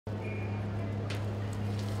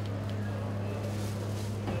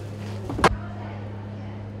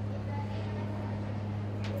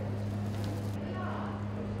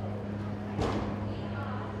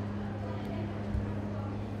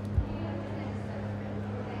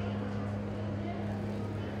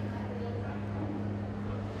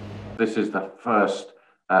this is the first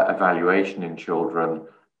evaluation in children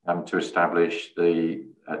to establish the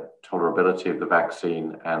tolerability of the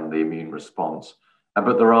vaccine and the immune response.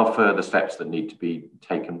 But there are further steps that need to be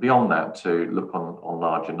taken beyond that to look on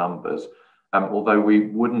larger numbers. Although we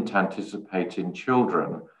wouldn't anticipate in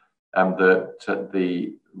children that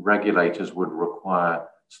the regulators would require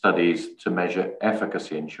studies to measure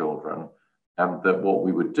efficacy in children, that what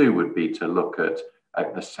we would do would be to look at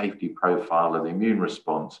the safety profile and the immune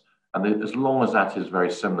response. And as long as that is very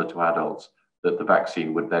similar to adults, that the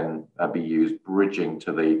vaccine would then be used bridging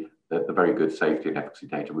to the very good safety and efficacy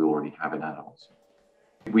data we already have in adults.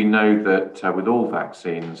 We know that with all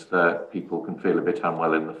vaccines that people can feel a bit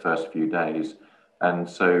unwell in the first few days. And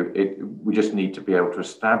so we just need to be able to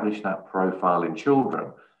establish that profile in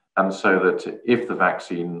children. And so that if the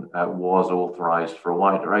vaccine was authorized for a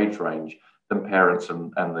wider age range, then parents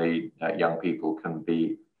and the young people can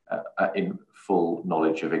be in full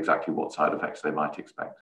knowledge of exactly what side effects they might expect.